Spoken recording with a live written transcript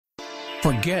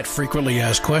Forget frequently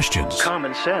asked questions.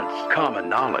 Common sense, common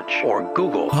knowledge, or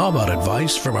Google. How about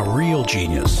advice from a real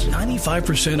genius?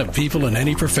 95% of people in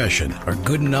any profession are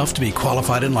good enough to be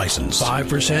qualified and licensed.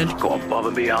 5% Go above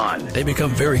and beyond. they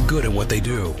become very good at what they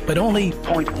do, but only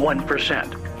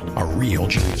 0.1%. are real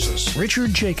geniuses.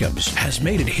 Richard Jacobs has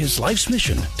made it his life's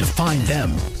mission to find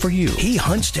them for you. He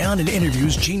hunts down and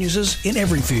interviews geniuses in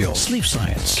every field: sleep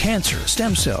science, cancer,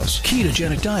 stem cells,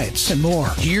 ketogenic diets, and more.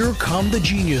 Here come the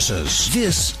geniuses.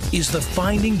 This is the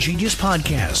Finding Genius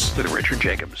Podcast With Richard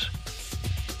Jacobs.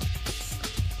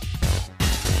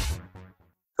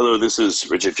 Hello, this is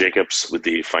Richard Jacobs with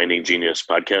the Finding Genius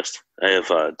Podcast. I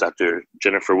have Dr.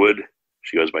 Jennifer Wood.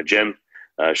 She goes by Jen.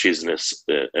 She's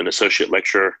an associate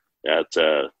lecturer at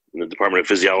the Department of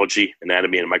Physiology,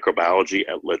 Anatomy, and Microbiology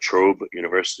at Trobe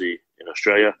University in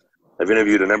Australia. I've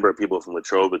interviewed a number of people from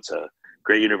Trobe. It's a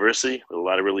great university with a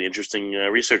lot of really interesting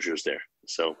researchers there.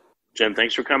 So, Jen,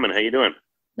 thanks for coming. How you doing?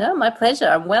 No, my pleasure.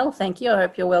 I'm well, thank you. I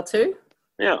hope you're well too.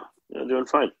 Yeah, I'm doing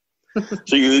fine.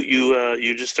 So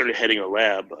you just started heading a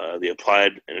lab, the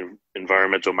Applied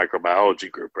Environmental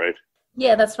Microbiology group, right?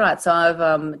 Yeah, that's right. So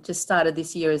I've just started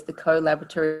this year as the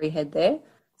co-laboratory head there.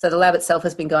 So the lab itself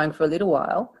has been going for a little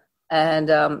while, and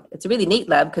it's a really neat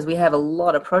lab because we have a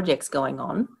lot of projects going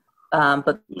on.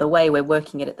 But the way we're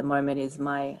working at the moment is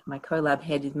my co-lab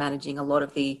head is managing a lot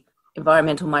of the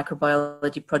environmental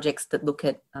microbiology projects that look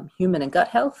at human and gut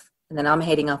health. And then I'm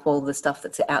heading up all the stuff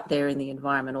that's out there in the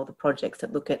environment, all the projects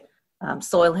that look at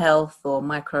soil health or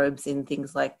microbes in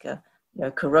things like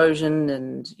corrosion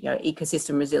and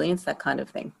ecosystem resilience, that kind of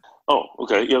thing. Oh,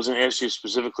 okay. Yeah, I was going to ask you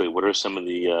specifically, what are some of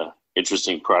the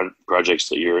interesting projects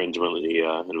that you're intimately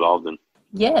involved in?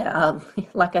 Yeah,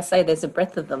 like I say, there's a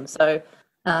breadth of them. So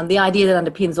the idea that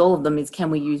underpins all of them is,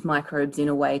 can we use microbes in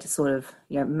a way to sort of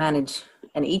manage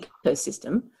an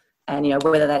ecosystem, and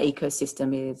whether that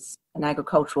ecosystem is an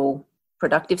agricultural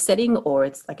productive setting or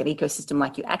it's like an ecosystem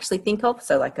like you actually think of,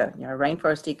 so like a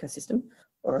rainforest ecosystem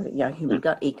or human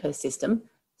gut ecosystem.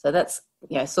 So that's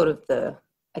sort of the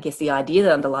idea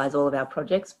that underlies all of our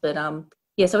projects. But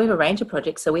so we have a range of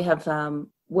projects. So we have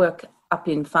work up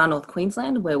in far north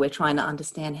Queensland where we're trying to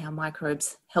understand how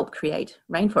microbes help create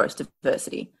rainforest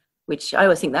diversity, which I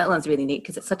always think that one's really neat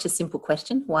because it's such a simple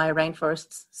question. Why are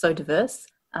rainforests so diverse?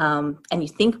 And you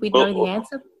think we'd know the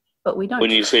answer, but we don't. When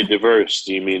you say diverse,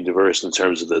 do you mean diverse in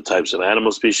terms of the types of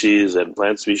animal species and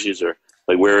plant species, or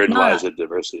like where lies the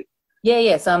diversity?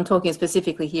 Yeah. So I'm talking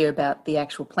specifically here about the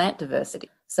actual plant diversity.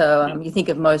 So you think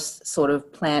of most sort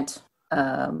of plant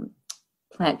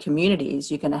communities,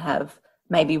 you're going to have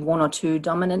maybe one or two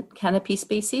dominant canopy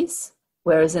species,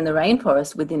 whereas in the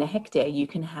rainforest within a hectare, you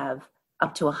can have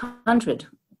up to 100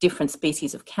 different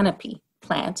species of canopy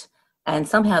plant, and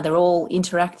somehow they're all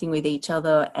interacting with each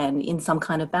other and in some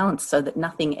kind of balance so that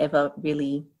nothing ever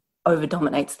really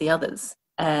over-dominates the others.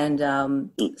 And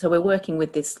so we're working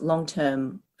with this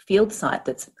long-term field site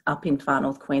that's up in far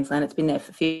north Queensland. It's been there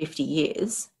for 50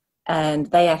 years, and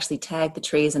they actually tag the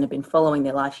trees and have been following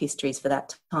their life histories for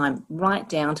that time right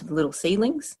down to the little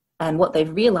seedlings. And what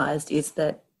they've realised is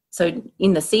that, so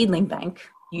in the seedling bank,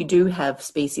 you do have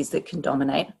species that can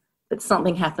dominate, but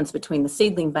something happens between the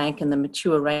seedling bank and the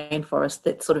mature rainforest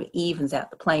that sort of evens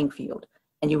out the playing field,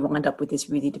 and you wind up with this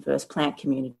really diverse plant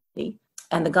community.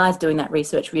 And the guys doing that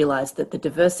research realised that the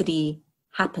diversity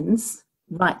happens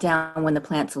right down when the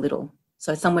plants are little.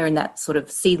 So somewhere in that sort of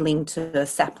seedling to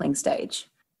sapling stage.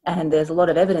 And there's a lot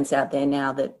of evidence out there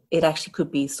now that it actually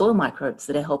could be soil microbes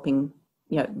that are helping,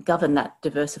 govern that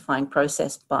diversifying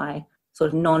process by sort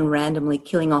of non-randomly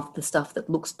killing off the stuff that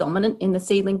looks dominant in the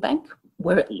seedling bank,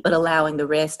 but allowing the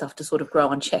rare stuff to sort of grow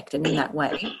unchecked. And in that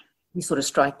way, you sort of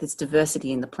strike this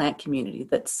diversity in the plant community.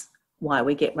 That's why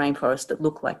we get rainforests that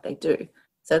look like they do.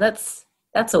 So that's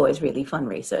always really fun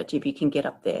research if you can get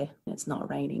up there and it's not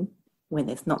raining when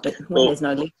there's there's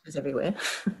no leeches everywhere.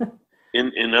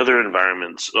 In other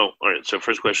environments, all right. So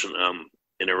first question,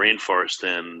 in a rainforest,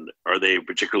 then are they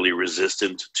particularly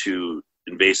resistant to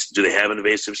invasive? Do they have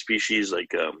invasive species?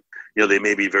 Like they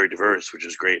may be very diverse, which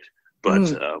is great, but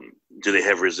do they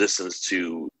have resistance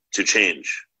to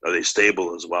change? Are they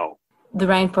stable as well? The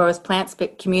rainforest plant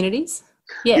communities?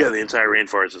 Yeah, the entire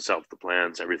rainforest itself, the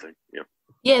plants, everything. Yeah.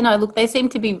 Yeah, no, look, they seem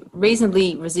to be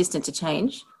reasonably resistant to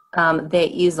change. There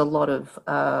is a lot of,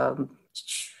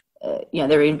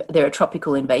 there are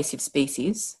tropical invasive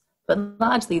species, but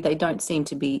largely they don't seem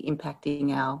to be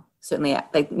impacting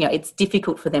it's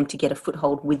difficult for them to get a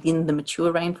foothold within the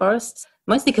mature rainforests,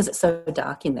 mostly because it's so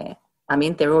dark in there. I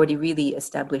mean, they're already really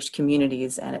established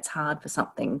communities and it's hard for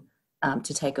something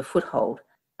to take a foothold.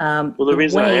 Well, the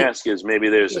reason I ask is maybe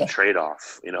there's a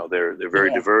trade-off. They're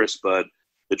very diverse, but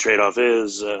the trade-off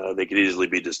is they could easily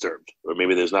be disturbed, or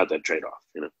maybe there's not that trade-off,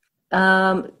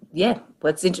 Yeah,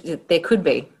 there could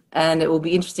be. And it will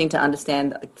be interesting to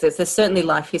understand. There's certainly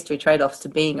life history trade-offs to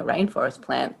being a rainforest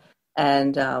plant.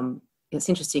 And it's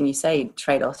interesting you say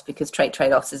trade-offs, because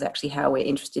trade-offs is actually how we're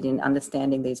interested in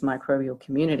understanding these microbial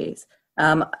communities.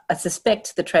 I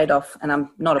suspect the trade-off, and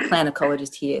I'm not a plant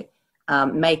ecologist here,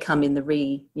 may come in the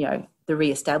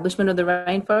re-establishment of the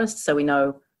rainforest. So we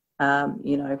know,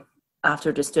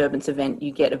 after a disturbance event,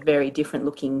 you get a very different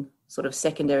looking sort of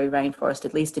secondary rainforest,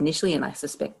 at least initially, and I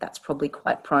suspect that's probably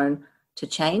quite prone to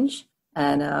change.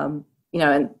 And,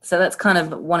 and so that's kind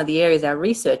of one of the areas our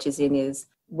research is in, is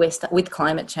with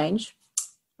climate change,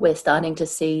 we're starting to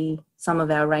see some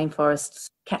of our rainforests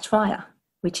catch fire,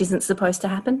 which isn't supposed to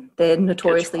happen. They're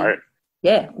notoriously...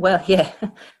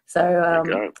 So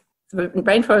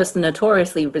rainforests are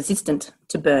notoriously resistant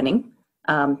to burning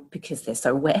because they're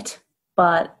so wet,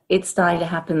 but it's starting to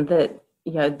happen that,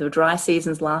 the dry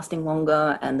season's lasting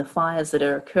longer and the fires that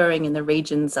are occurring in the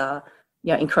regions are,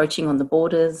 encroaching on the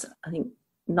borders. I think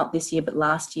not this year, but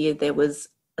last year, there was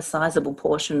a sizable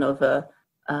portion of a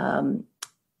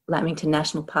Lamington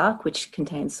National Park, which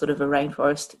contains sort of a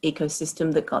rainforest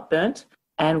ecosystem, that got burnt.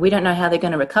 And we don't know how they're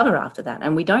going to recover after that.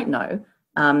 And we don't know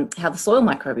how the soil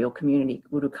microbial community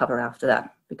would recover after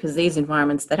that, because these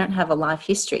environments, they don't have a life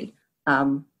history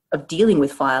of dealing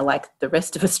with fire like the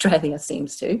rest of Australia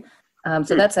seems to.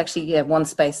 So that's actually one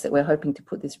space that we're hoping to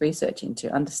put this research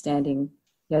into, understanding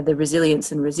the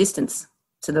resilience and resistance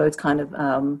to those kind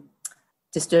of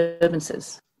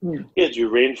disturbances. Yeah, do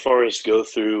rainforests go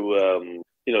through,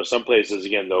 some places,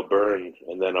 again, they'll burn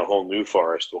and then a whole new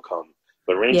forest will come.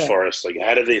 But rainforests,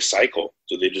 how do they cycle?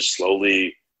 Do they just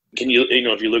slowly, if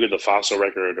you look at the fossil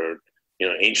record or,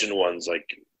 ancient ones,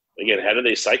 again, how do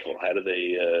they cycle? How do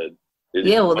they,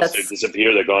 once they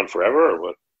disappear, they're gone forever, or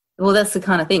what? Well, that's the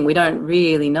kind of thing we don't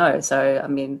really know. So,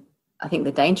 I think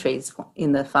the Daintree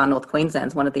in the far north Queensland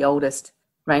is one of the oldest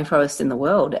rainforests in the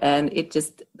world, and it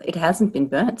hasn't been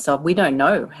burnt. So we don't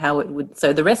know how it would.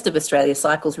 So the rest of Australia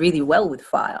cycles really well with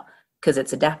fire because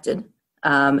it's adapted.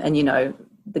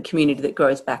 The community that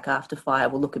grows back after fire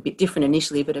will look a bit different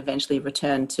initially, but eventually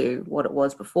return to what it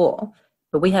was before.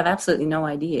 But we have absolutely no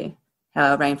idea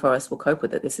how rainforests will cope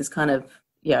with it. This is kind of,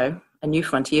 a new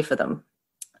frontier for them.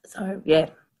 So,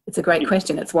 it's a great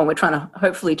question. It's one we're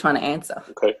hopefully trying to answer.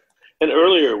 Okay. And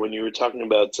earlier when you were talking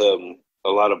about a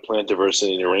lot of plant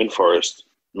diversity in your rainforest,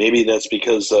 maybe that's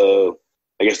because,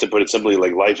 I guess to put it simply,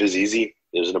 life is easy.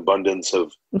 There's an abundance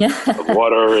of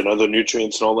water and other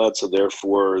nutrients and all that. So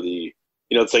therefore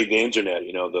it's like the internet,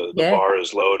 the bar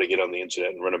is low to get on the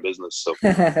internet and run a business. So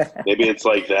maybe it's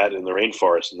like that in the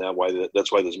rainforest, and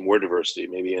that's why there's more diversity.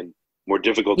 Maybe in more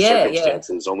difficult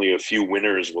circumstances, only a few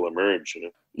winners will emerge.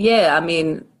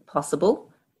 Possible.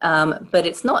 But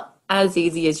it's not as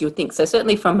easy as you would think. So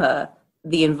certainly from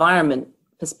the environment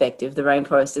perspective, the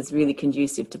rainforest is really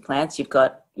conducive to plants. You've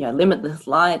got limitless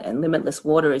light and limitless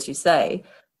water, as you say,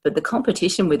 but the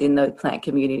competition within those plant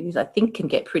communities, I think, can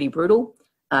get pretty brutal.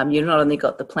 You've not only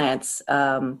got the plants,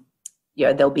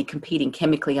 they'll be competing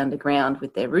chemically underground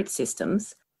with their root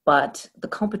systems, but the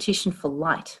competition for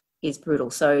light is brutal.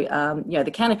 So,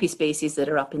 the canopy species that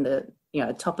are up in the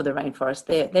top of the rainforest,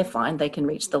 they're fine. They can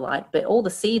reach the light, but all the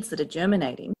seeds that are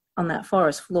germinating on that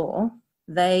forest floor,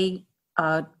 they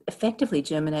are effectively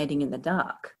germinating in the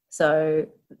dark. So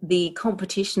the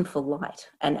competition for light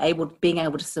and being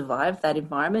able to survive that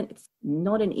environment, it's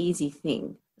not an easy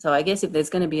thing. So I guess if there's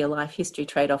going to be a life history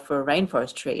trade-off for a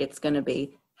rainforest tree, it's going to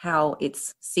be how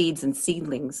its seeds and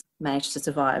seedlings manage to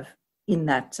survive in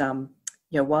that,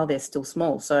 while they're still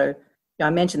small. So I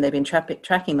mentioned they've been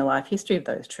tracking the life history of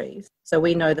those trees. So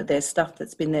we know that there's stuff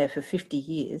that's been there for 50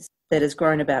 years that has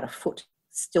grown about a foot.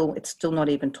 It's still not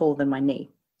even taller than my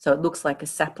knee. So it looks like a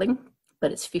sapling,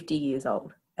 but it's 50 years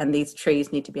old. And these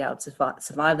trees need to be able to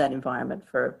survive that environment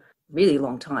for a really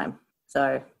long time.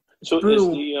 So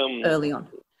brutal early on.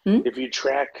 If you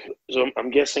track, so I'm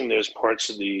guessing there's parts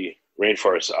of the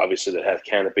rainforest, obviously, that have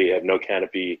canopy, have no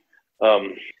canopy.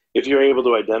 If you're able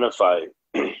to identify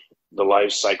the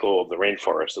life cycle of the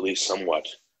rainforest, at least somewhat,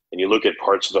 and you look at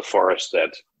parts of the forest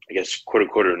that, I guess, quote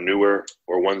unquote, are newer,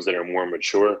 or ones that are more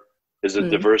mature, is the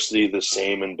diversity the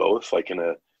same in both? Like in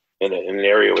an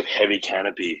area with heavy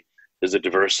canopy, is the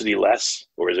diversity less,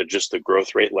 or is it just the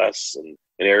growth rate less? And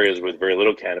in areas with very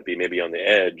little canopy, maybe on the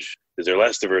edge, is there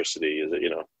less diversity? Is it,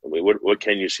 what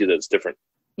can you see that's different?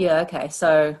 Yeah, okay.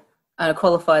 So I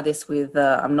qualify this with,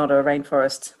 I'm not a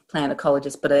rainforest plant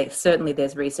ecologist, but certainly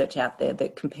there's research out there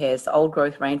that compares old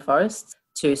growth rainforests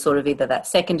to sort of either that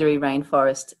secondary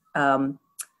rainforest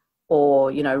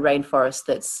or, rainforest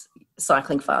that's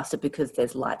cycling faster because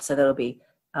there's light. So there'll be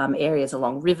areas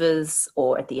along rivers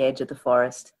or at the edge of the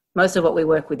forest. Most of what we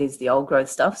work with is the old growth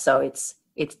stuff, so it's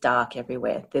dark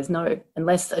everywhere. There's no,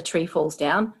 unless a tree falls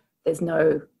down, there's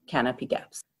no canopy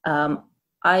gaps.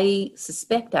 I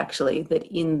suspect actually that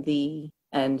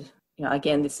and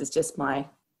again, this is just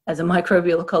as a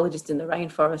microbial ecologist in the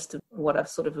rainforest, what I've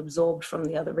sort of absorbed from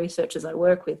the other researchers I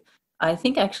work with. I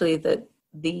think actually that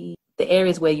the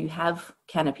areas where you have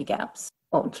canopy gaps,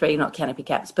 not canopy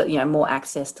gaps, but more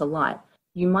access to light,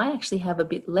 you might actually have a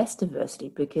bit less diversity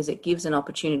because it gives an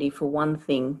opportunity for one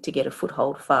thing to get a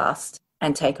foothold fast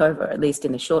and take over, at least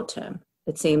in the short term.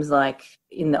 It seems like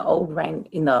in the old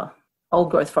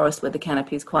growth forest where the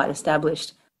canopy is quite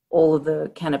established, all of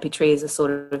the canopy trees are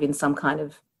sort of in some kind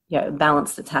of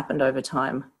balance that's happened over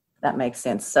time. That makes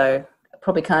sense. So I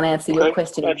probably can't answer your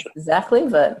question exactly,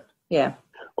 but yeah.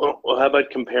 Well, how about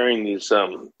comparing these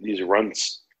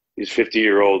runts, these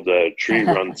 50-year-old tree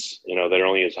runts, that are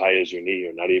only as high as your knee,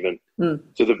 or not even,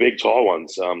 to the big tall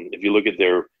ones? If you look at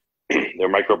their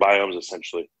microbiomes,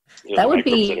 essentially, that would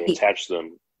microbes be that are attached to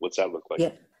them. What's that look like?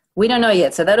 Yeah, we don't know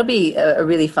yet. So that'll be a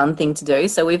really fun thing to do.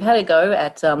 So we've had a go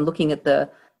at looking at the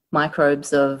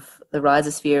microbes of the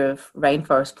rhizosphere of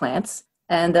rainforest plants,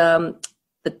 and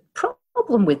the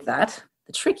problem with that,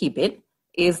 the tricky bit,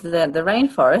 is that the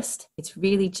rainforest, it's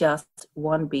really just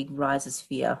one big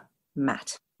rhizosphere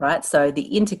mat, right? So the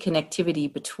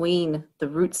interconnectivity between the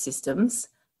root systems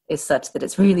is such that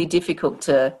it's really difficult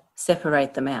to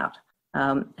separate them out.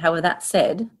 However, that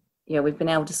said, we've been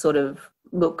able to sort of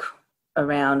look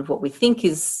around what we think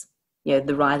is, the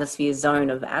rhizosphere zone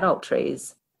of adult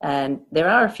trees. And there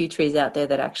are a few trees out there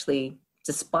that actually,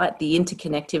 despite the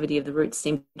interconnectivity of the roots,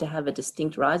 seem to have a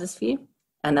distinct rhizosphere.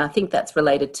 And I think that's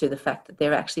related to the fact that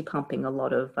they're actually pumping a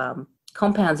lot of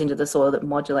compounds into the soil that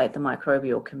modulate the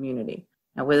microbial community.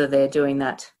 Now, whether they're doing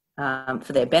that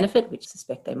for their benefit, which I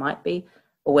suspect they might be,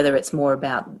 or whether it's more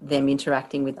about them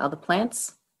interacting with other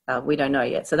plants, we don't know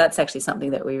yet. So that's actually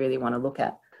something that we really want to look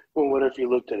at. Well, what if you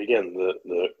looked at, again,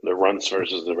 the runts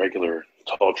versus the regular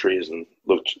tall trees and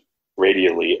looked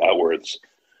radially outwards?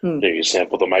 You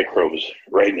sample the microbes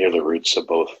right near the roots of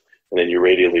both, and then you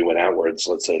radially went outwards,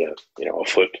 let's say to a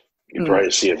foot. You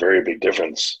probably see a very big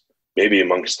difference, maybe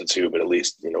amongst the two, but at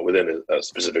least within a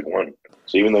specific one.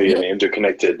 So even though you have an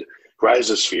interconnected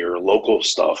rhizosphere, local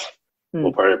stuff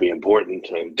will probably be important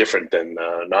and different than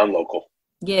non-local.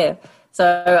 Yeah.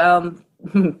 So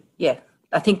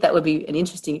I think that would be an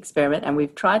interesting experiment, and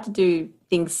we've tried to do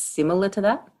things similar to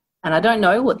that. And I don't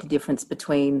know what the difference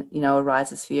between a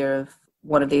rhizosphere of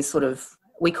one of these sort of,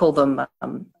 we call them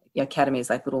academies,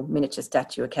 like little miniature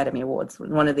statue academy awards.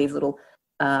 One of these little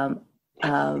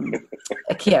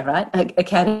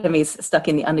academies stuck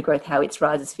in the undergrowth, how its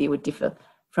rhizosphere would differ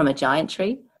from a giant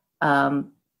tree. But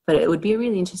it would be a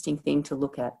really interesting thing to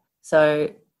look at. So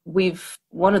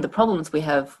one of the problems we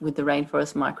have with the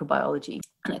rainforest microbiology,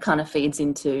 and it kind of feeds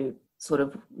into sort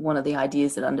of one of the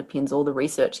ideas that underpins all the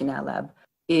research in our lab,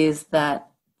 is that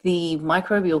the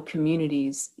microbial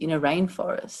communities in a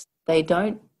rainforest,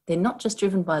 they're not just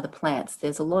driven by the plants.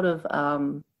 There's a lot of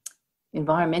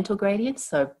environmental gradients,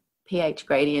 so pH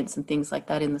gradients and things like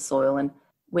that in the soil. And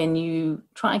when you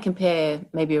try and compare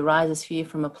maybe a rhizosphere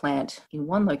from a plant in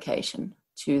one location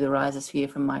to the rhizosphere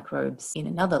from microbes in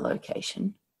another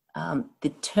location, the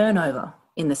turnover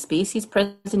in the species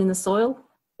present in the soil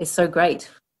is so great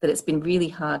that it's been really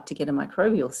hard to get a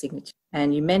microbial signature.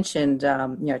 And you mentioned,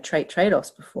 trait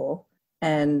trade-offs before.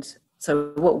 And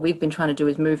so what we've been trying to do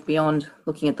is move beyond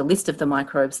looking at the list of the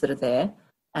microbes that are there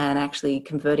and actually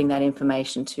converting that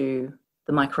information to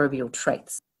the microbial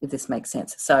traits, if this makes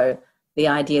sense. So the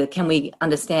idea, can we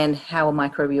understand how a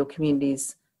microbial community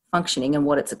is functioning and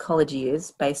what its ecology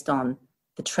is based on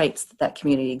the traits that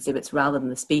community exhibits rather than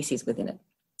the species within it?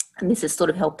 And this has sort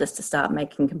of helped us to start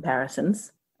making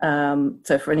comparisons.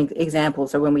 So for an example,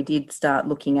 so when we did start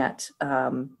looking at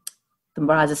the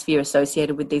rhizosphere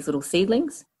associated with these little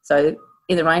seedlings, so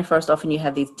in the rainforest often you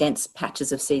have these dense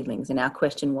patches of seedlings, and our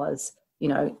question was,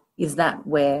 is that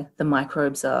where the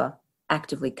microbes are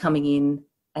actively coming in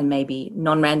and maybe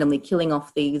non-randomly killing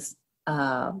off these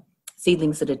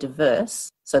seedlings that are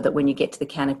diverse, so that when you get to the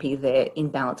canopy they're in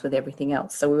balance with everything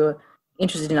else. So we were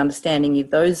interested in understanding if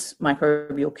those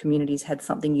microbial communities had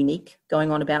something unique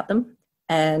going on about them.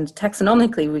 And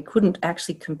taxonomically, we couldn't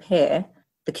actually compare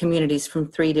the communities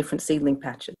from 3 different seedling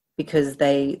patches because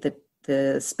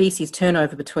the species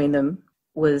turnover between them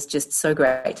was just so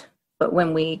great. But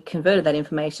when we converted that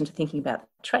information to thinking about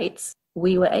traits,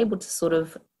 we were able to sort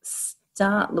of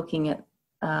start looking at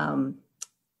a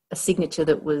signature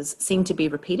that seemed to be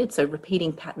repeated, so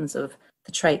repeating patterns of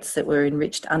the traits that were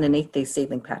enriched underneath these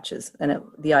seedling patches. And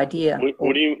the idea...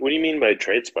 What do you mean by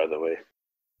traits, by the way?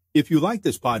 If you like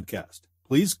this podcast,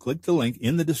 please click the link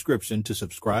in the description to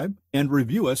subscribe and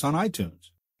review us on iTunes.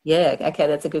 Yeah, okay,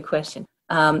 that's a good question.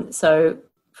 So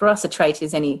for us, a trait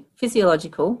is any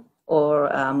physiological or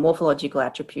morphological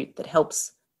attribute that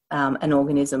helps an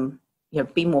organism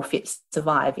be more fit to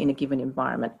survive in a given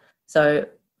environment. So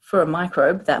for a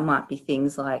microbe, that might be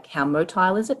things like how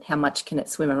motile is it? How much can it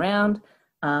swim around?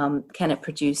 Can it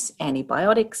produce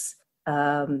antibiotics?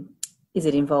 Is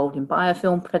it involved in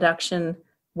biofilm production?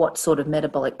 What sort of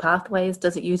metabolic pathways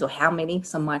does it use, or how many?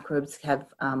 Some microbes have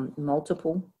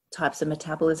multiple types of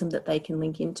metabolism that they can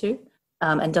link into.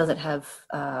 And does it have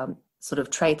sort of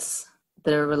traits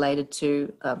that are related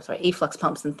to, efflux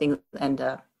pumps and things,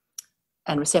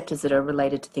 and receptors that are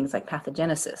related to things like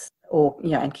pathogenesis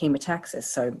and chemotaxis.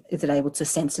 So is it able to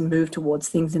sense and move towards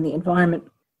things in the environment?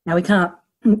 Now, we can't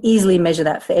easily measure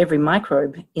that for every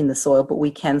microbe in the soil, but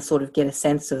we can sort of get a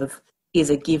sense of, is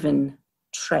a given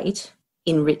trait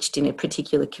enriched in a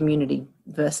particular community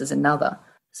versus another.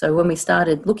 So when we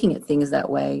started looking at things that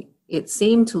way, it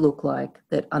seemed to look like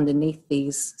that underneath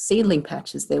these seedling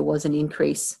patches, there was an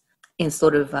increase in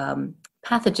sort of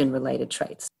pathogen-related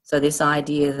traits. So this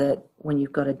idea that when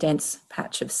you've got a dense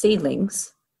patch of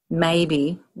seedlings,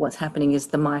 maybe what's happening is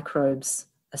the microbes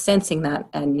are sensing that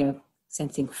and,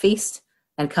 sensing feast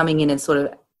and coming in and sort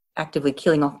of actively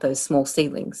killing off those small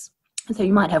seedlings. And so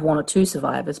you might have one or two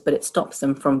survivors, but it stops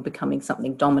them from becoming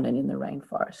something dominant in the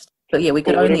rainforest. But yeah, we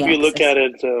could only access...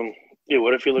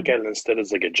 What if you look at it instead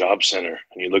as like a job center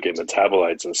and you look at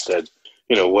metabolites instead?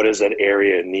 What does that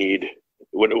area need?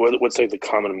 What's like the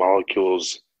common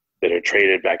molecules that are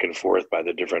traded back and forth by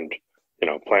the different,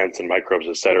 plants and microbes,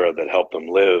 et cetera, that help them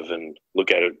live, and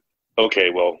look at it. Okay,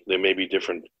 well, there may be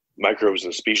different microbes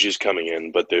and species coming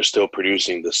in, but they're still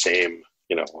producing the same,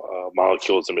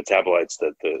 molecules and metabolites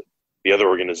that the other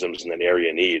organisms in that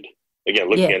area need. Again,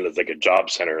 looking at it as like a job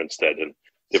center instead, and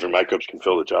different microbes can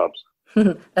fill the jobs.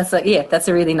 That's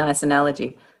a really nice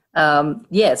analogy.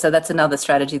 So that's another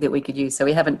strategy that we could use. So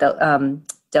we haven't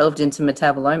delved into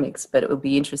metabolomics, but it would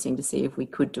be interesting to see if we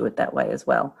could do it that way as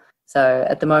well. So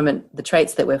at the moment, the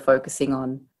traits that we're focusing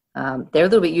on, they're a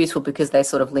little bit useful because they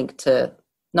sort of link to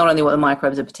not only what the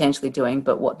microbes are potentially doing,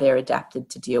 but what they're adapted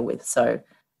to deal with. So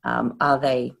are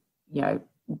they,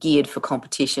 geared for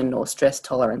competition or stress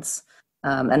tolerance?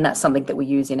 And that's something that we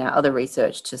use in our other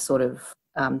research to sort of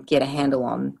get a handle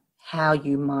on how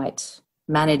you might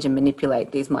manage and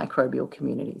manipulate these microbial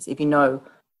communities. If you know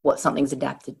what something's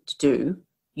adapted to do,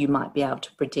 you might be able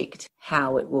to predict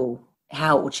how it will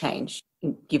change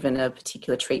given a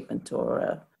particular treatment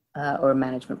or a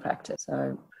management practice.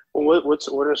 So,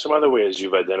 what are some other ways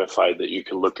you've identified that you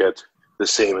can look at the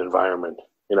same environment?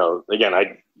 Again, I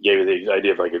gave you the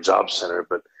idea of like a job center,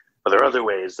 but are there other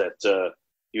ways that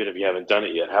even if you haven't done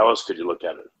it yet, how else could you look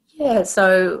at it? Yeah,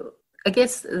 so I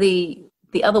guess the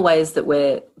other ways that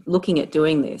we're looking at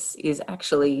doing this is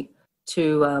actually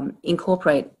to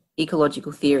incorporate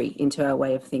ecological theory into our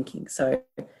way of thinking. So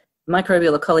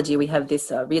microbial ecology, we have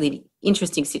this really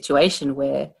interesting situation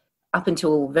where up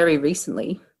until very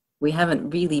recently, we haven't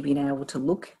really been able to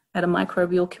look at a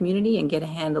microbial community and get a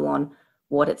handle on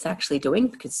what it's actually doing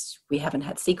because we haven't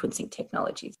had sequencing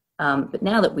technologies. But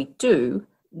now that we do,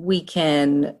 we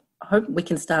can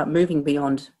start moving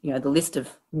beyond, the list of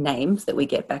names that we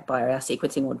get back by our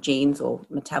sequencing, or genes or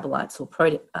metabolites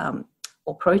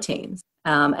or proteins,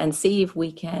 and see if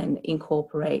we can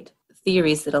incorporate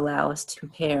theories that allow us to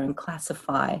compare and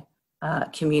classify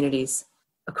communities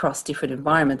across different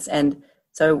environments. And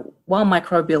so while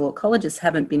microbial ecologists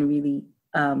haven't been really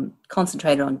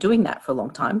concentrated on doing that for a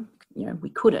long time, we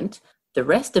couldn't, the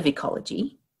rest of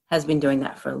ecology has been doing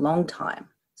that for a long time.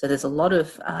 So there's a lot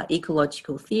of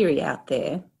ecological theory out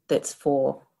there that's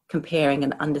for comparing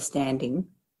and understanding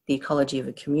the ecology of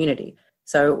a community.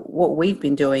 So what we've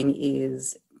been doing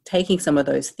is taking some of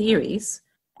those theories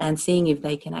and seeing if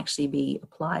they can actually be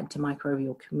applied to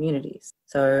microbial communities.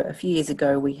 So a few years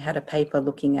ago, we had a paper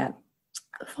looking at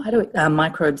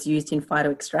microbes used in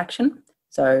phytoextraction.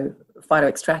 So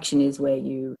phytoextraction is where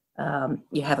you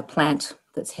have a plant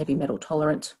that's heavy metal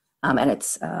tolerant, and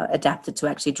it's adapted to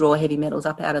actually draw heavy metals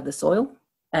up out of the soil.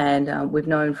 And we've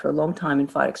known for a long time in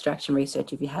phytoextraction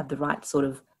research, if you have the right sort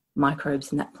of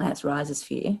microbes in that plant's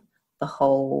rhizosphere, the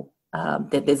whole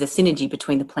there's a synergy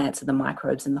between the plants and the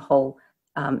microbes, and the whole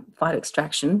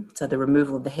phytoextraction, so the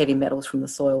removal of the heavy metals from the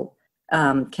soil,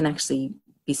 can actually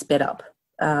be sped up.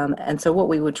 And so what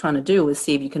we were trying to do was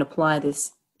see if you can apply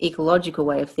this ecological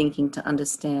way of thinking to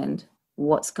understand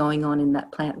what's going on in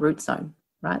that plant root zone.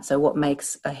 right? So what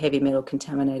makes a heavy metal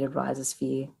contaminated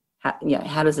rhizosphere?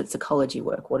 How does its ecology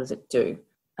work? What does it do?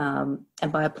 And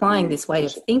by applying this way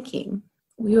of thinking,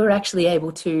 we were actually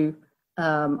able to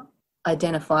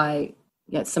identify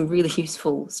some really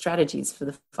useful strategies for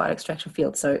the phytoextraction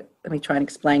field. So let me try and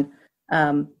explain.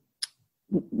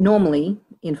 Normally,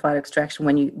 in phytoextraction,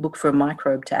 when you look for a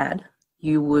microbe to add,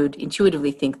 you would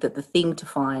intuitively think that the thing to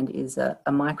find is a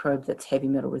microbe that's heavy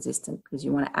metal resistant, because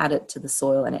you want to add it to the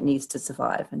soil and it needs to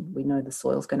survive. And we know the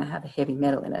soil is going to have a heavy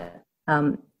metal in it.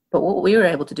 But what we were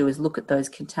able to do is look at those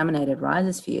contaminated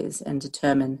rhizospheres and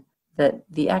determine that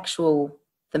the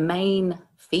main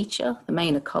feature, the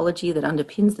main ecology that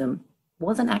underpins them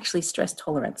wasn't actually stress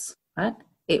tolerance, right?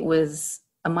 It was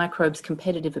a microbe's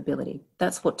competitive ability.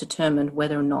 That's what determined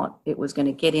whether or not it was going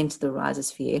to get into the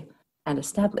rhizosphere and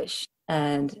establish.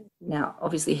 And now,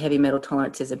 obviously, heavy metal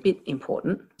tolerance is a bit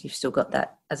important. You've still got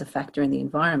that as a factor in the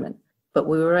environment. But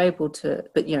we were able to,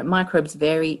 microbes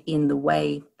vary in the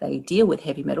way they deal with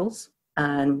heavy metals.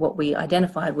 And what we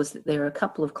identified was that there are a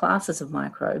couple of classes of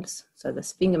microbes, so the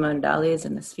Sphingomonadales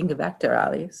and the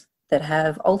Sphingobacterales, that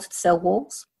have altered cell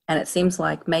walls. And it seems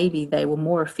like maybe they were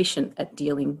more efficient at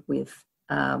dealing with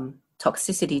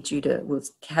toxicity due to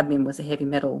cadmium was a heavy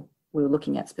metal we were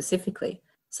looking at specifically.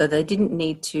 So they didn't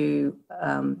need to,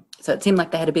 so it seemed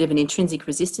like they had a bit of an intrinsic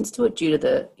resistance to it due to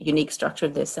the unique structure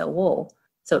of their cell wall.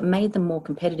 So it made them more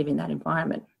competitive in that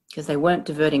environment because they weren't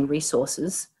diverting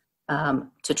resources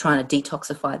to trying to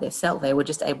detoxify their cell. They were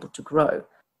just able to grow.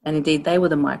 And indeed, they were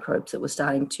the microbes that were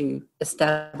starting to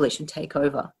establish and take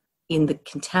over in the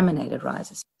contaminated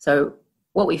rhizosphere. So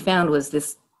what we found was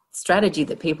this strategy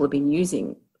that people have been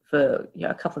using for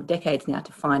a couple of decades now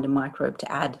to find a microbe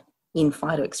to add in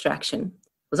phytoextraction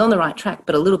was on the right track,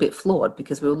 but a little bit flawed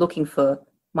because we were looking for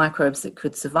microbes that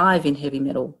could survive in heavy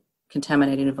metal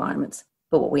contaminated environments.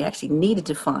 But what we actually needed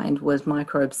to find was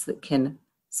microbes that can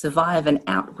survive and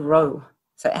outgrow,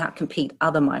 so outcompete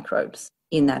other microbes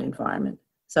in that environment.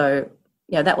 So,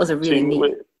 that was a really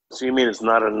neat... So you mean it's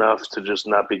not enough to just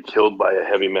not be killed by a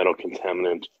heavy metal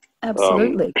contaminant?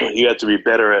 Absolutely. You have to be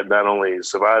better at not only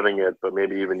surviving it, but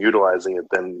maybe even utilizing it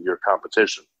than your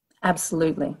competition.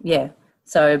 Absolutely, yeah.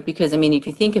 So, because, if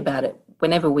you think about it,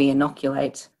 whenever we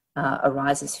inoculate a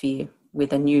rhizosphere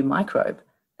with a new microbe,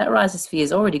 that rhizosphere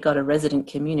has already got a resident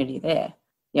community there.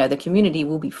 The community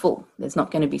will be full. There's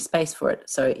not going to be space for it.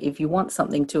 So if you want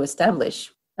something to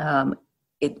establish,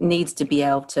 it needs to be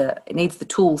able to, it needs the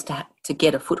tools to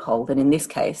get a foothold. And in this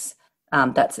case,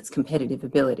 that's its competitive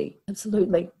ability.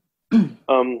 Absolutely.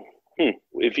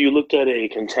 If you looked at a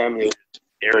contaminated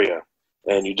area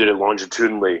and you did it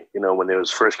longitudinally, when there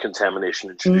was first contamination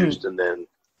introduced and then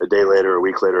a day later, a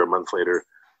week later, a month later,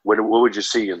 what would you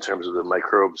see in terms of the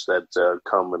microbes that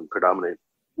come and predominate?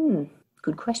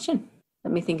 Good question.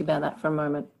 Let me think about that for a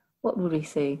moment. What would we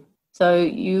see? So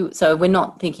we're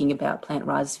not thinking about plant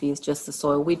rhizospheres, just the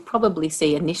soil. We'd probably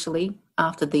see initially,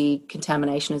 after the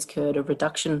contamination has occurred, a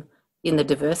reduction in the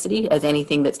diversity as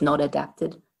anything that's not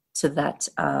adapted to that,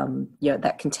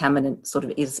 that contaminant sort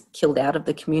of is killed out of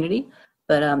the community.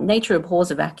 But nature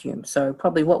abhors a vacuum. So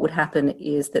probably what would happen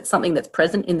is that something that's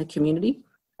present in the community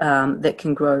that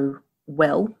can grow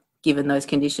well, given those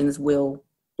conditions, will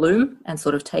bloom and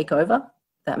sort of take over.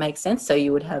 That makes sense. So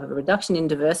you would have a reduction in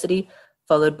diversity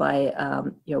followed by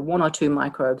one or two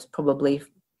microbes probably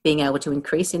being able to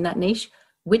increase in that niche.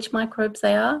 Which microbes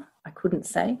they are, I couldn't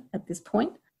say at this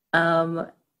point. And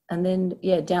then,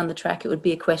 down the track, it would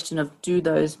be a question of, do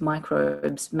those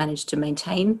microbes manage to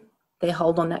maintain their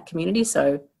hold on that community?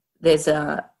 So there's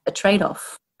a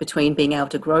trade-off between being able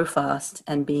to grow fast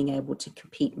and being able to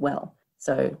compete well.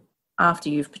 So after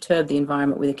you've perturbed the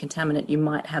environment with a contaminant, you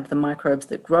might have the microbes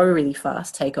that grow really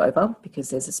fast take over because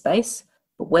there's a space,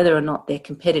 but whether or not they're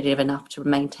competitive enough to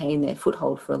maintain their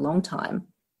foothold for a long time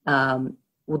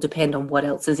will depend on what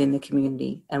else is in the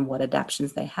community and what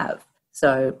adaptations they have.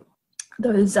 So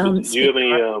those... do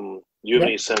you have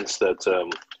any sense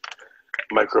that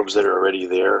microbes that are already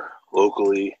there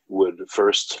locally would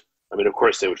first... of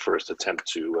course they would first attempt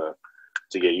to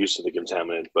get used to the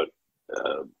contaminant, but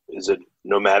is it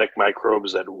nomadic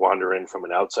microbes that wander in from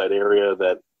an outside area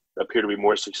that appear to be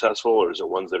more successful, or is it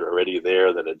ones that are already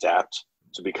there that adapt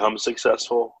to become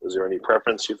successful? Is there any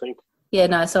preference, you think? Yeah,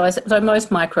 no. So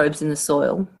most microbes in the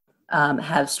soil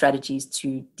have strategies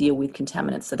to deal with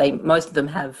contaminants. So most of them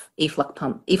have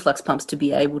efflux pumps to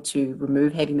be able to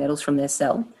remove heavy metals from their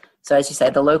cell. So as you say,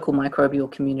 the local microbial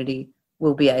community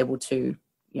will be able to,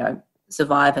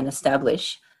 survive and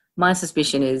establish. My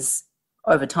suspicion is,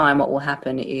 over time, what will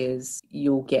happen is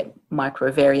you'll get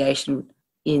micro variation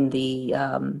in the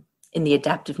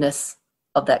adaptiveness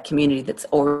of that community that's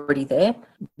already there,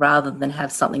 rather than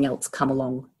have something else come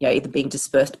along, either being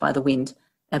dispersed by the wind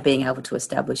and being able to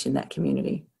establish in that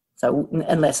community. So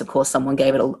unless, of course, someone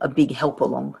gave it a big help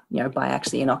along, by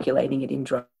actually inoculating it in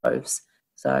droves.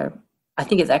 So I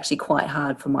think it's actually quite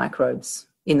hard for microbes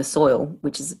in the soil,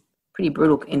 which is a pretty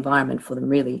brutal environment for them,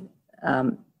 really,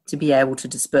 to be able to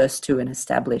disperse to and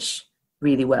establish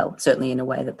really well, certainly in a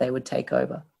way that they would take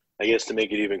over. I guess to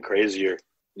make it even crazier,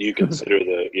 you consider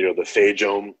the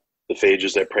phagome, the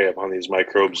phages that prey upon these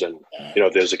microbes, and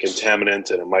if there's a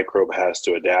contaminant and a microbe has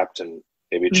to adapt and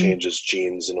maybe changes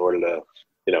genes in order to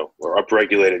or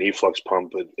upregulate an efflux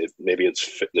pump, maybe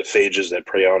it's the phages that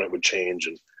prey on it would change,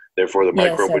 and therefore the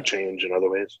microbe would change in other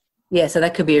ways. Yeah, so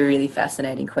that could be a really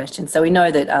fascinating question. So we know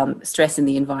that stress in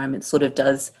the environment sort of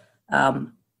does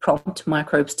prompt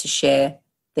microbes to share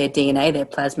their DNA, their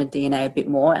plasmid DNA, a bit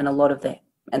more, and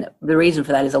the reason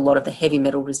for that is a lot of the heavy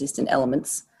metal resistant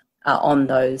elements are on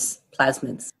those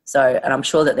plasmids. So, and I'm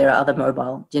sure that there are other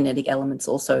mobile genetic elements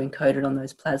also encoded on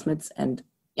those plasmids, and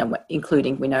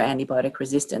including, we know, antibiotic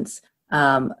resistance.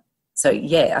 So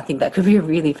yeah, I think that could be a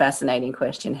really fascinating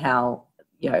question, how,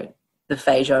 the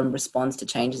phagome responds to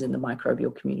changes in the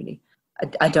microbial community.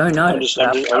 I don't know. I'm just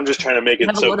trying to make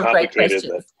it so complicated.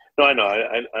 No, I know.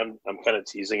 I'm kind of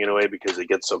teasing in a way because it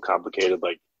gets so complicated.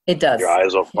 Like, it does. Your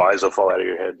eyes will fall out of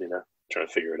your head, trying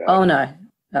to figure it out. Oh, no.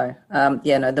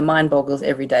 The mind boggles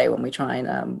every day when we try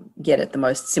and get at the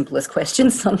most simplest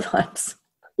questions sometimes.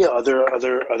 Yeah,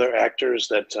 other actors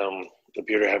that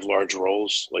appear to have large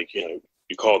roles, like, you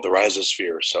call it the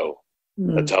rhizosphere. So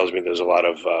that tells me there's a lot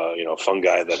of,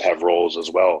 fungi that have roles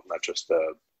as well, not just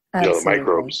the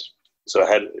microbes. So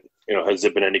has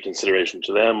there been any consideration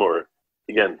to them, or,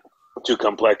 again, too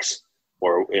complex?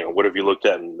 Or, what have you looked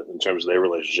at in terms of their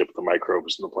relationship with the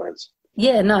microbes and the plants?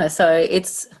 Yeah, no. So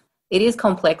it is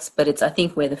complex, but it's, I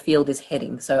think, where the field is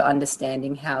heading. So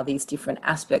understanding how these different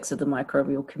aspects of the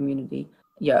microbial community,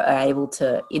 are able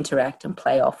to interact and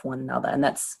play off one another. And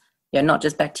that's, not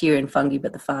just bacteria and fungi,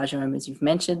 but the phagome, as you've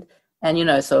mentioned.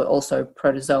 And, so also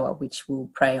protozoa, which will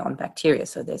prey on bacteria.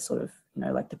 So they're sort of,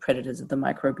 like the predators of the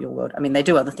microbial world. I mean, they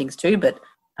do other things too, but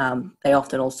they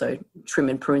often also trim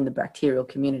and prune the bacterial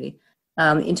community.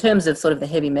 In terms of sort of the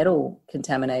heavy metal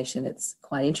contamination, it's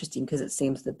quite interesting because it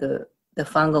seems that the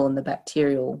fungal and the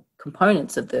bacterial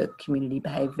components of the community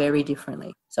behave very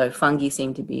differently. So fungi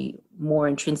seem to be more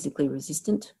intrinsically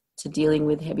resistant to dealing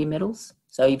with heavy metals.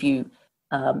 So if you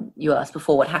asked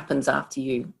before what happens after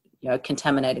you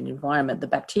contaminate an environment, the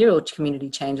bacterial community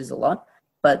changes a lot,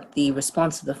 but the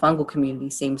response of the fungal community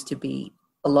seems to be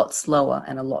a lot slower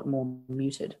and a lot more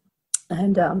muted.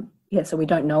 And so we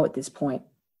don't know at this point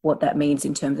what that means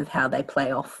in terms of how they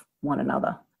play off one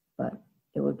another, but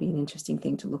it would be an interesting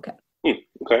thing to look at.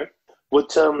 Okay.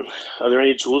 What are there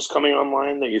any tools coming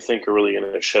online that you think are really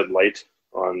going to shed light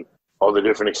on all the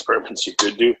different experiments you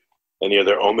could do? Any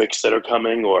other omics that are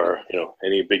coming, or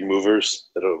any big movers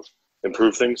that'll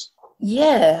improve things?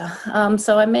 Yeah.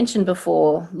 So I mentioned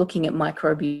before looking at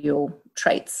microbial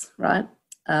traits, right?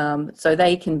 So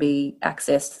they can be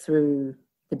accessed through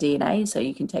the DNA. So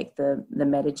you can take the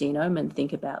metagenome and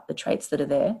think about the traits that are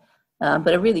there.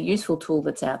 But a really useful tool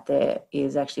that's out there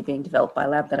is actually being developed by a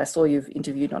lab that I saw you've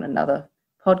interviewed on another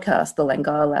podcast, the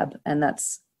Langai lab, and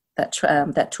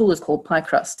that tool is called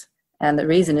PyCrust. And the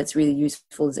reason it's really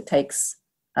useful is it takes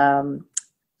the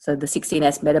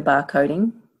 16S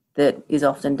metabarcoding that is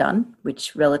often done,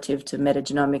 which relative to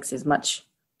metagenomics is much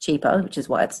cheaper, which is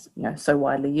why it's so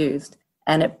widely used,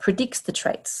 and it predicts the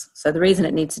traits. So the reason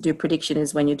it needs to do prediction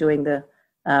is when you're doing the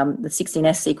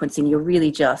 16S sequencing, you're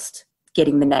really just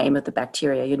getting the name of the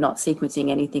bacteria. You're not sequencing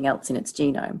anything else in its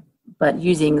genome. But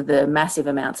using the massive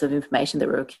amounts of information that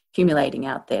we're accumulating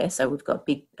out there, so we've got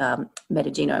big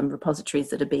metagenome repositories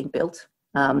that are being built,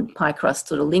 PyCrust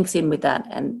sort of links in with that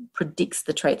and predicts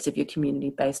the traits of your community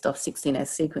based off 16S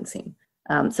sequencing.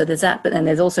 So there's that, but then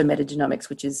there's also metagenomics,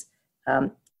 which is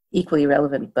equally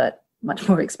relevant but much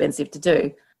more expensive to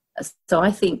do. So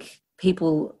I think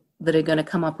people that are going to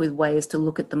come up with ways to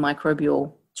look at the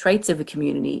microbial traits of a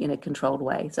community in a controlled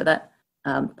way. So that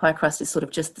PyCrust is sort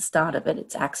of just the start of it.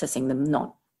 It's accessing them,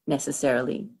 not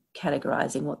necessarily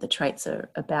categorizing what the traits are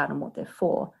about and what they're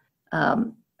for,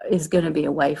 is going to be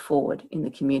a way forward in the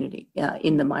community,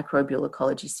 in the microbial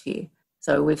ecology sphere.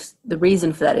 So the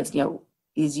reason for that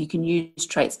is you can use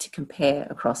traits to compare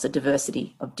across a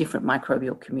diversity of different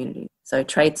microbial communities. So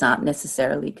traits aren't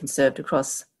necessarily conserved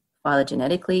across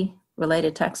phylogenetically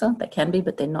related taxa. They can be,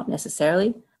 but they're not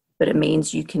necessarily. But it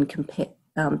means you can compare,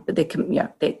 but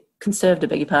they're conserved,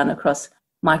 across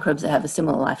microbes that have a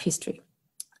similar life history.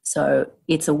 So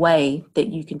it's a way that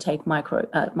you can take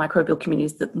microbial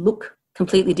communities that look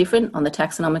completely different on the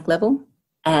taxonomic level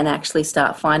and actually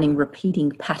start finding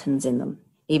repeating patterns in them,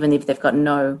 even if they've got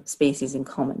no species in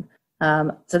common.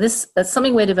 So that's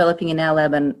something we're developing in our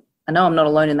lab, and I know I'm not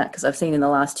alone in that because I've seen in the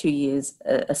last 2 years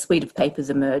a suite of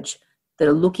papers emerge that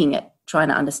are looking at trying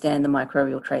to understand the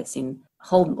microbial traits in a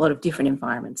whole lot of different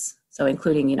environments. So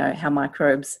including, how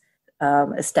microbes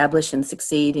establish and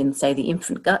succeed in, say, the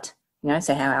infant gut,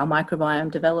 so how our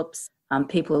microbiome develops.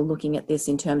 People are looking at this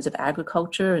in terms of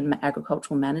agriculture and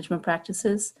agricultural management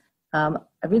practices. I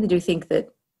really do think that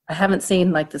I haven't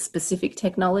seen like the specific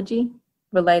technology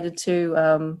related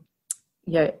to,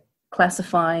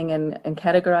 classifying and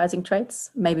categorizing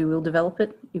traits. Maybe we'll develop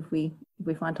it if we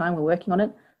find time. We're working on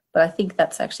it. But I think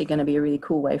that's actually going to be a really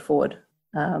cool way forward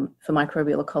for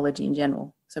microbial ecology in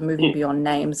general. So moving beyond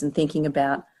names and thinking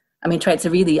about, traits are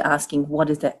really asking what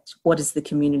is the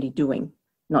community doing,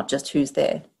 not just who's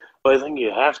there. Well, I think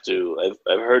you have to.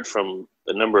 I've heard from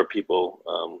a number of people.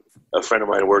 A friend of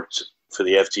mine worked for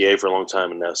the FDA for a long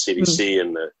time and now CDC,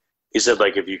 and he said,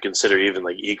 like, if you consider even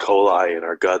like E. coli in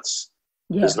our guts,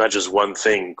 there's not just one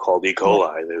thing called E.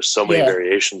 coli. There's so many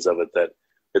variations of it that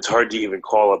it's hard to even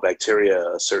call a bacteria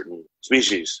a certain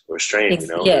species or strain.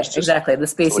 Exactly. The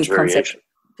species concept.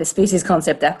 The species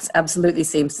concept absolutely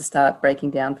seems to start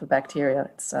breaking down for bacteria.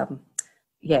 It's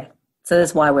So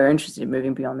that's why we're interested in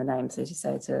moving beyond the names, as you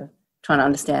say, to trying to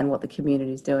understand what the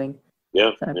community is doing.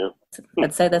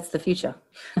 I'd say that's the future.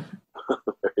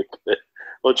 Very good.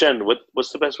 Well, Jen,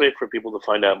 what's the best way for people to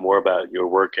find out more about your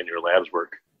work and your lab's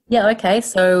work? Yeah, okay.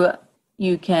 So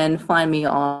you can find me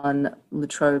on the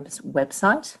Trobe's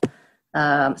website.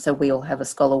 So we all have a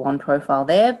Scholar One profile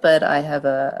there, but I have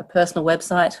a personal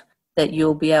website that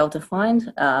you'll be able to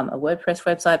find, a WordPress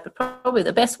website, but probably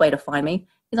the best way to find me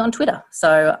is on Twitter.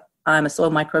 So I'm a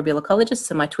soil microbial ecologist,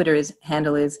 so my Twitter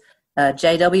handle is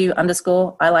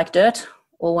JW_ I like dirt,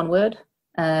 all one word.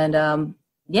 And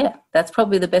that's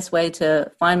probably the best way to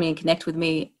find me and connect with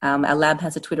me. Our lab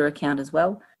has a Twitter account as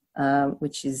well,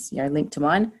 which is linked to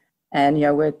mine. And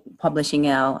we're publishing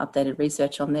our updated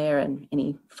research on there and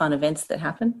any fun events that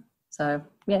happen. So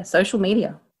social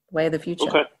media, way of the future.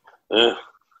 Okay.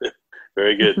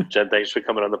 Very good. Jen, thanks for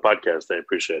coming on the podcast. I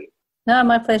appreciate it. No,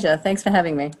 my pleasure. Thanks for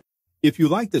having me. If you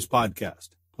like this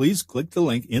podcast, please click the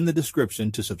link in the description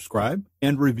to subscribe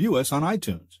and review us on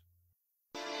iTunes.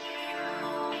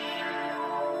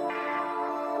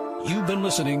 You've been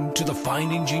listening to the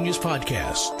Finding Genius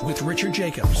podcast with Richard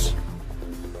Jacobs.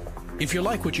 If you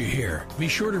like what you hear, be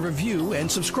sure to review and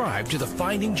subscribe to the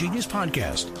Finding Genius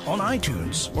podcast on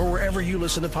iTunes or wherever you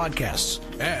listen to podcasts.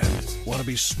 And want to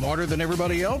be smarter than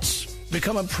everybody else?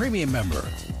 Become a premium member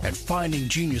at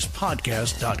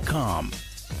findinggeniuspodcast.com.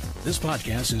 This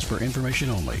podcast is for information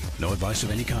only. No advice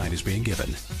of any kind is being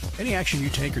given. Any action you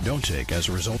take or don't take as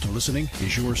a result of listening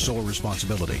is your sole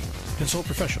responsibility. Consult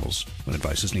professionals when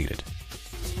advice is needed.